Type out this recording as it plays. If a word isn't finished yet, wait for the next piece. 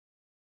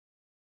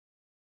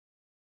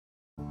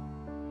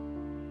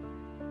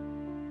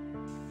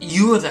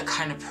you are that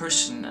kind of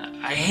person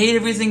I hate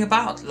everything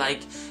about.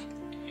 Like,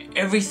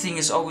 everything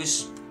is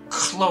always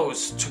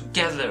close,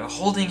 together,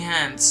 holding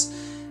hands,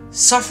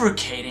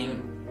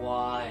 suffocating.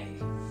 Why?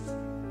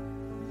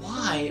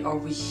 Why are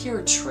we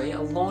here, Trey,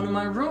 alone in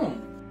my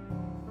room?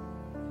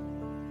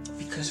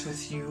 Because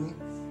with you,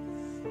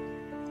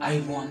 I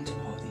want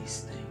all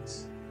these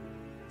things.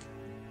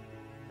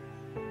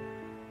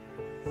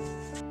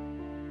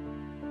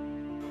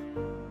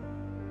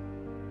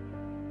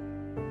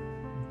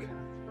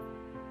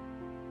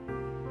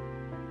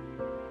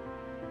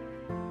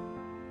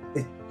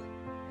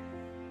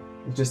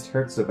 It just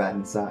hurts so bad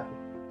inside.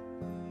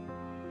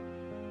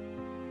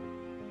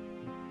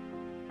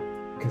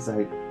 Because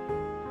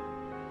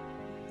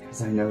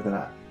I know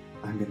that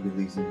I'm gonna be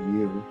losing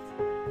you,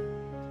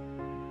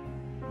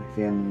 my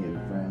family and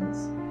friends,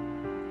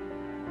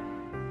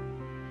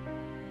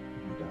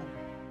 and my daughter.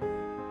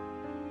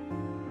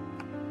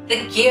 The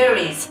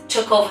Garys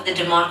took over the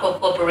DeMarco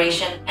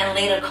Corporation and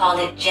later called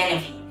it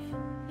Genevieve.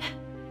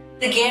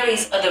 The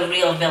Garys are the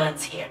real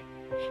villains here.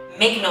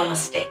 Make no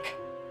mistake.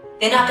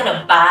 They're not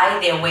gonna buy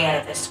their way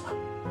out of this one.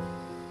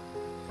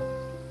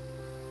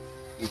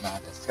 He's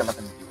not this. It's got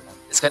nothing to do with him.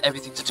 It's got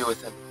everything to do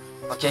with him.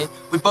 Okay?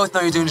 We both know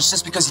you're doing this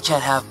just because you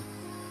can't have him.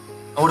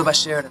 And what about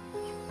Sheridan?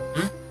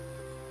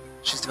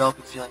 She's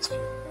developing feelings for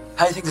you.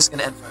 How do you think this is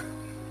gonna end for her?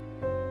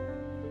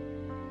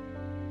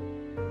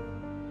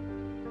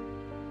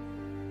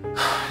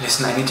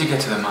 Listen, I need to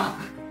get to the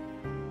mountain.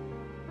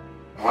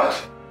 What?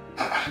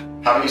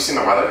 Haven't you seen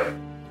the weather?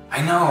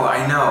 I know.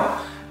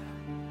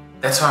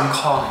 That's why I'm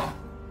calling.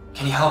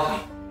 Can you help me?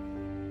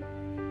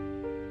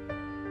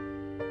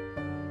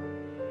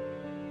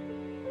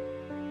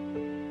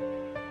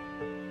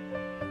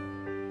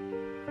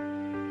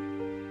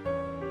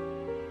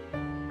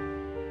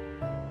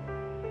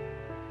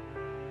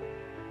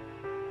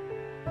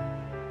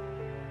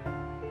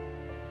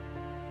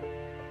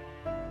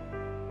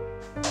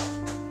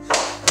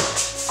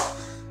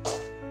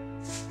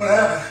 What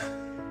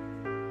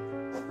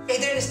happened?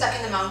 Adrian is stuck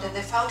in the mountain.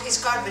 They found his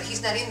car, but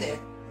he's not in there.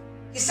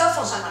 His cell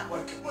phones are not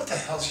working. What the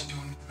hell's he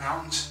doing in the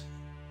mountains?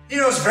 He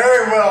knows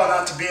very well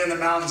not to be in the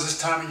mountains this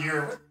time of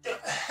year. What the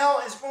hell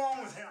is wrong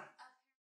with him?